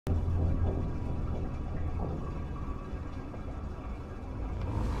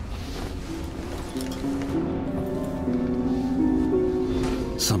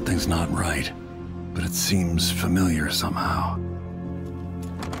Something's not right, but it seems familiar somehow.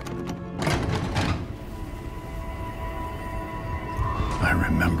 I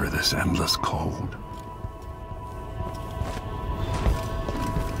remember this endless cold.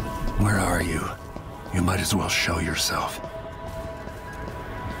 Where are you? You might as well show yourself.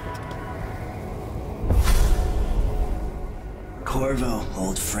 Corvo,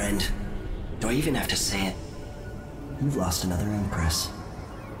 old friend. Do I even have to say it? You've lost another Empress.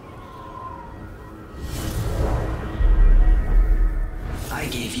 I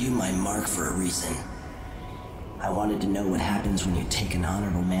gave you my mark for a reason. I wanted to know what happens when you take an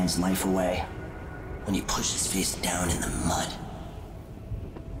honorable man's life away. When you push his face down in the mud.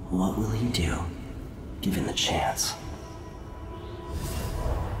 What will you do, given the chance?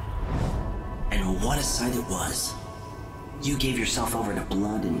 And what a sight it was. You gave yourself over to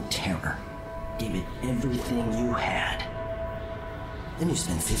blood and terror. Gave it everything you had. Then you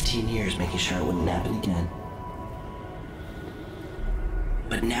spent 15 years making sure it wouldn't happen again.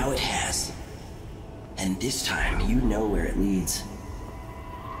 But now it has. And this time, you know where it leads.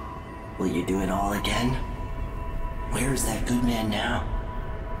 Will you do it all again? Where is that good man now?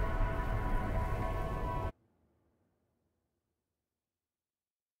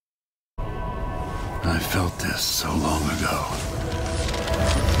 I felt this so long ago.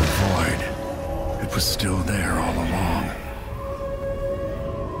 The void. It was still there all along.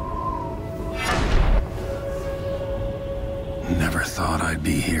 Never thought I'd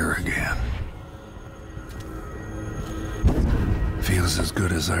be here again. Feels as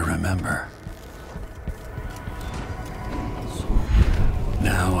good as I remember.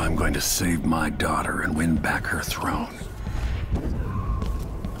 Now I'm going to save my daughter and win back her throne.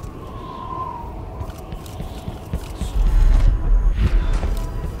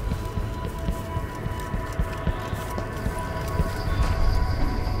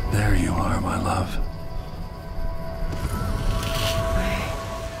 There you are, my love.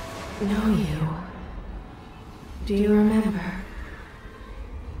 I know you. Do you remember?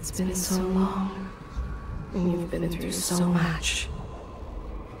 It's been so long, and you've been through so much.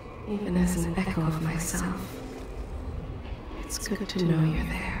 Even as an echo of myself, it's good to know you're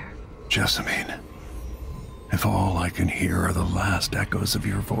there. Jessamine, if all I can hear are the last echoes of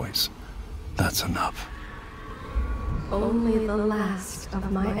your voice, that's enough. Only the last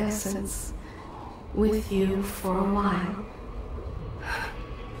of my essence, with you for a while.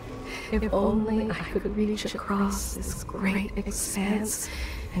 If only I could reach across this great expanse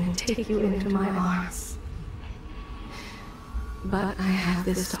and take you into my arms. But I have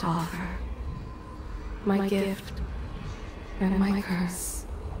this to offer. My gift and my curse.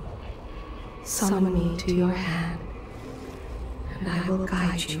 Summon me to your hand, and I will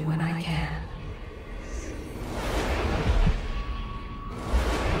guide you when I can.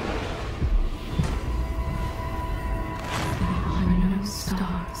 There are no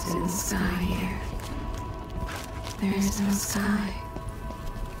stars in the sky here. There is no sky.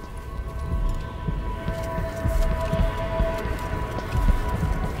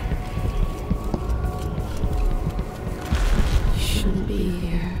 Shouldn't be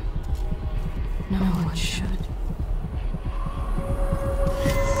here. No one should.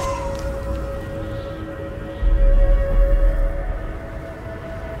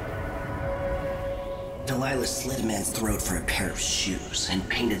 Delilah slit a man's throat for a pair of shoes and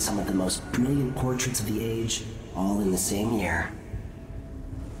painted some of the most brilliant portraits of the age, all in the same year.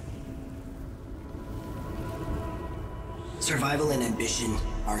 Survival and ambition,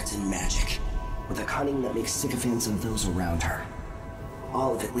 art and magic, with a cunning that makes sycophants of those around her.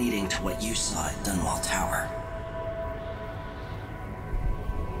 All of it leading to what you saw at Dunwall Tower.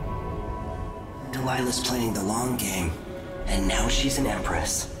 Delilah's playing the long game, and now she's an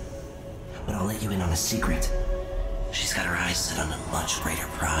empress. But I'll let you in on a secret. She's got her eyes set on a much greater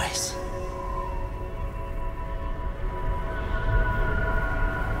prize.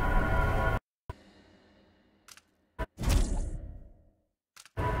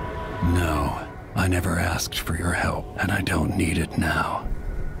 No, I never asked for your help, and I don't need it now.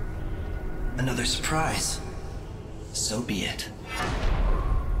 Another surprise. So be it.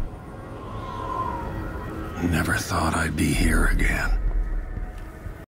 Never thought I'd be here again.